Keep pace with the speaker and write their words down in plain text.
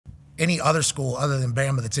any other school other than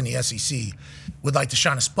Bama that's in the SEC would like to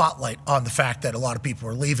shine a spotlight on the fact that a lot of people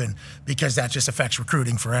are leaving because that just affects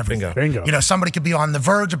recruiting for everything. Bingo. You know, somebody could be on the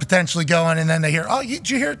verge of potentially going, and then they hear, oh, did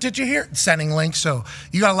you hear it? Did you hear it? Sending links. So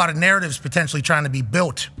you got a lot of narratives potentially trying to be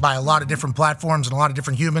built by a lot of different platforms and a lot of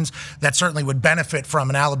different humans that certainly would benefit from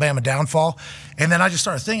an Alabama downfall. And then I just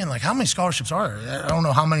started thinking, like, how many scholarships are there? I don't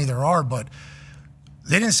know how many there are, but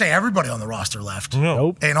they didn't say everybody on the roster left.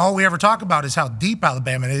 Nope. And all we ever talk about is how deep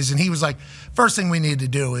Alabama is. And he was like, first thing we need to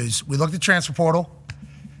do is we looked at transfer portal.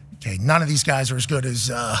 Okay, none of these guys are as good as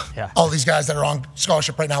all these guys that are on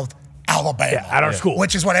scholarship right now with Alabama. At our school.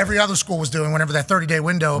 Which is what every other school was doing whenever that 30-day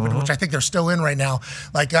window opened, which I think they're still in right now.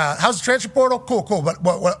 Like, how's the transfer portal? Cool. But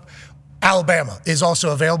what Alabama is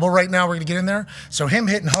also available right now. We're going to get in there. So him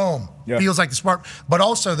hitting home feels like the smart. But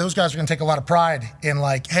also, those guys are going to take a lot of pride in,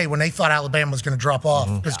 like, hey, when they thought Alabama was going to drop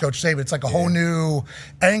off because Coach Saban, it's like a whole new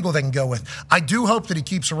angle they can go with. I do hope that he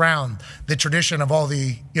keeps around the tradition of all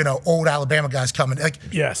the, old Alabama guys coming. Like,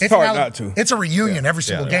 yes, it's hard not to. It's a reunion every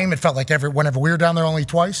single game. It felt like whenever we were down there only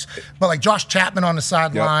twice. But like Josh Chapman on the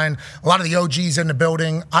sideline, a lot of the OGs in the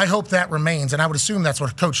building. I hope that remains, and I would assume that's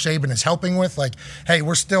what Coach Saban is helping with. Like, hey,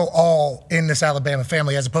 we're still all in this Alabama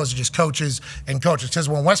family as opposed to just coaches and coaches. Because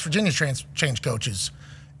when West Virginia changed coaches,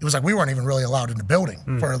 it was like we weren't even really allowed in the building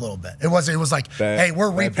for a little bit. It was like, hey, we're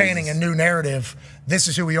repainting a new narrative. This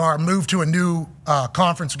is who we are. Move to a new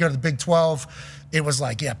conference. We go to the Big 12. It was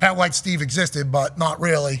like, Pat White Steve existed, but not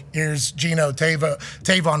really. Here's Gino,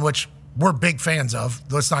 Tavon, which we're big fans of.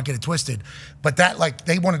 Let's not get it twisted. But that, like,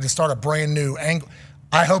 they wanted to start a brand new angle.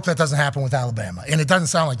 I hope that doesn't happen with Alabama. And it doesn't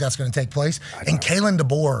sound like that's going to take place. And Kalen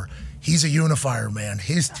DeBoer, he's a unifier, man.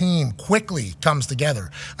 His team quickly comes together.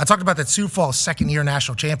 I talked about that Sioux Falls second-year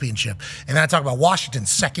national championship, and then I talked about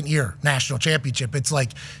Washington's second-year national championship. It's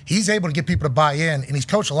like he's able to get people to buy in, and he's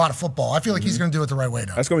coached a lot of football. I feel like he's going to do it the right way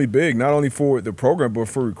now. That's going to be big, not only for the program, but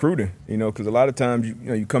for recruiting, because a lot of times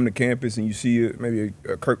you come to campus and you see maybe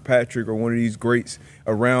a Kirkpatrick or one of these greats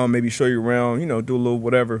around, maybe show you around, do a little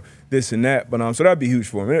whatever, this and that. But so that'd be huge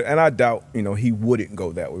for him. And I doubt, he wouldn't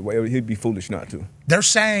go that way. He'd be foolish not to. They're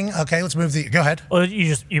saying, okay, let's move go ahead. Well,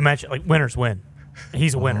 you mentioned, like, winners win.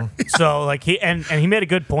 He's a winner. So, like, he made a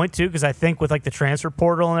good point, too, because I think with, like, the transfer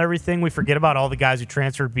portal and everything, we forget about all the guys who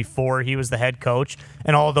transferred before he was the head coach,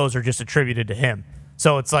 and all of those are just attributed to him.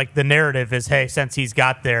 So it's like the narrative is, hey, since he's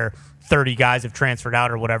got there, 30 guys have transferred out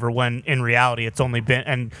or whatever, when in reality it's only been,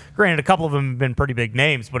 and granted, a couple of them have been pretty big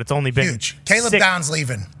names, but it's only been huge. Caleb Downs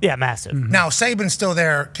leaving. Yeah, massive. Now, Saban's still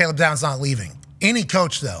there. Caleb Downs not leaving. Any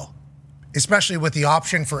coach, though, especially with the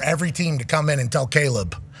option for every team to come in and tell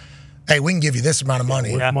Caleb, hey, we can give you this amount of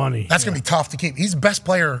money. Money. That's going to be tough to keep. He's the best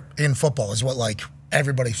player in football is what, like,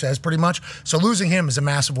 everybody says pretty much. So losing him is a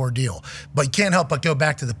massive ordeal. But you can't help but go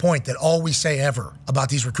back to the point that all we say ever about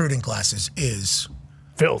these recruiting classes is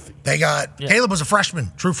filthy. They got Caleb was a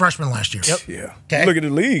freshman, true freshman last year. Yep. Yeah. Okay. Look at the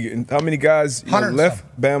league and how many guys left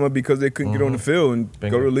Bama because they couldn't get on the field and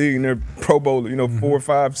go to the league and they're Pro Bowl, 4,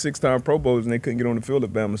 5, 6-time Pro Bowls and they couldn't get on the field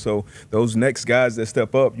at Bama. So those next guys that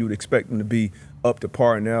step up, you would expect them to be up to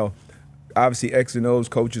par now. Obviously, X and O's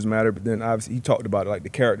coaches matter, but then obviously he talked about it, like the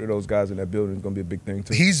character of those guys in that building is going to be a big thing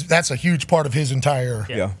too. That's a huge part of his entire.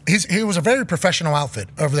 Yeah. He was a very professional outfit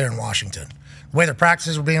over there in Washington. The way their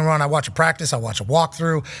practices were being run, I watch a practice, I watch a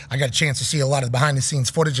walkthrough. I got a chance to see a lot of the behind-the-scenes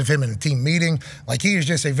footage of him in a team meeting. Like, he is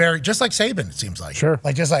just just like Saban, it seems like. Sure.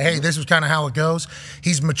 Like, just like, hey, this is kind of how it goes.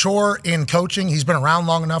 He's mature in coaching. He's been around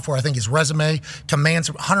long enough where I think his resume commands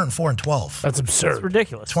 104-12. That's absurd. It's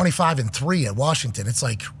ridiculous. 25-3 at Washington. It's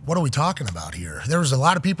like, what are we talking about here? There was a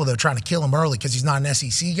lot of people that were trying to kill him early because he's not an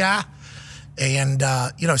SEC guy. And,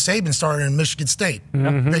 Saban started in Michigan State,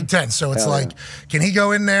 Big Ten. So it's can he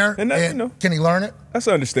go in there and can he learn it? That's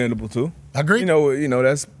understandable, too. Agreed.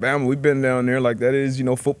 That's Bama. We've been down there like that is,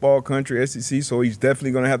 football country, SEC. So he's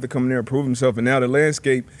definitely going to have to come in there and prove himself. And now the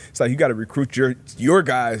landscape, it's like you got to recruit your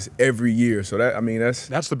guys every year. So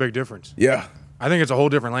that's the big difference. Yeah. I think it's a whole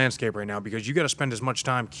different landscape right now because you got to spend as much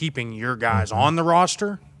time keeping your guys on the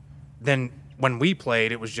roster than when we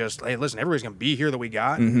played. It was just, hey, listen, everybody's going to be here that we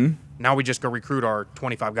got. Now we just go recruit our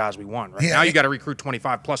 25 guys we want. Right now you got to recruit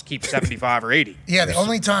 25 plus keep 75 or 80. Yeah, the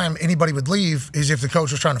only time anybody would leave is if the coach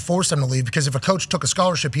was trying to force them to leave, because if a coach took a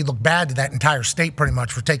scholarship, he'd look bad to that entire state pretty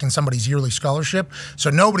much for taking somebody's yearly scholarship. So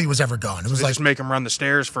nobody was ever gone. It was just make them run the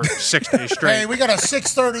stairs for 6 days straight. Hey, we got a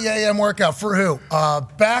 6:30 a.m. workout for who?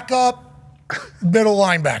 Backup, middle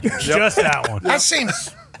linebackers. Just that one. That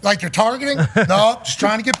seems like you're targeting? No, just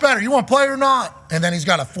trying to get better. You want to play or not? And then he's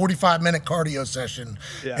got a 45-minute cardio session.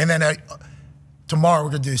 Yeah. And then tomorrow we're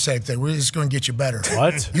going to do the same thing. We're just going to get you better.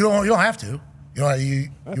 What? You don't have to. You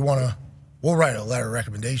want to we'll write a letter of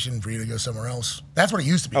recommendation for you to go somewhere else. That's what it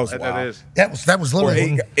used to be. That is. That was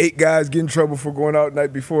literally eight guys get in trouble for going out the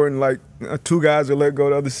night before, and like 2 guys will let go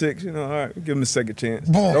the other 6. All right, give them a second chance.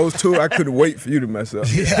 Boy. Those 2, I couldn't wait for you to mess up.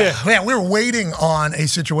 Yeah, we were waiting on a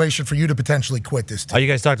situation for you to potentially quit this team. You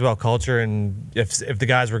guys talked about culture, and if the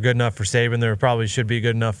guys were good enough for Saban, they probably should be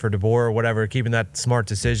good enough for DeBoer or whatever, keeping that smart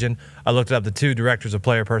decision. I looked up the 2 directors of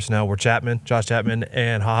player personnel were Josh Chapman,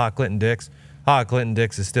 and Clinton Dix. Clinton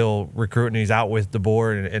Dix is still recruiting. He's out with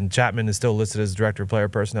DeBoer, and Chapman is still listed as director of player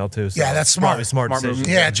personnel too. So yeah, that's smart. Smart decision.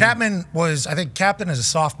 Yeah, Chapman was, I think, captain as a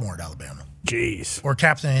sophomore at Alabama. Jeez. Or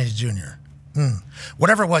captain as a junior.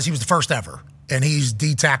 Whatever it was, he was the first ever. And he's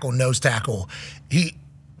D tackle, nose tackle. He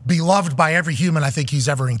beloved by every human I think he's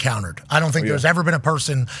ever encountered. I don't think there's ever been a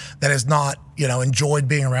person that has not, enjoyed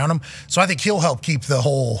being around him. So I think he'll help keep the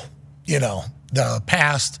whole, the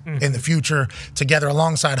past and the future together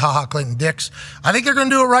alongside Clinton Dix. I think they're going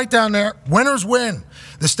to do it right down there. Winners win.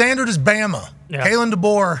 The standard is Bama. Yeah. Kalen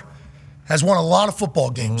DeBoer has won a lot of football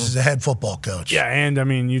games as a head football coach. Yeah, and I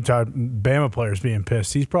mean, Utah Bama players being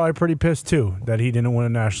pissed. He's probably pretty pissed too that he didn't win a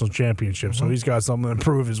national championship. So he's got something to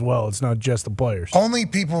prove as well. It's not just the players. Only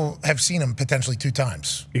people have seen him potentially 2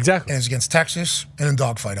 times. Exactly. And it's against Texas and in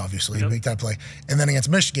dogfight, obviously, big time play, and then against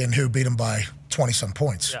Michigan, who beat him by 20-some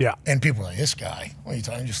points. Yeah. And people are like, this guy, what are you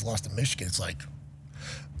talking? He just lost to Michigan. It's like,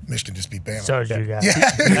 Michigan just beat Bama. So did you guys.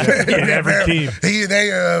 Yeah. Every team.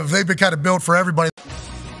 They've been kind of built for everybody.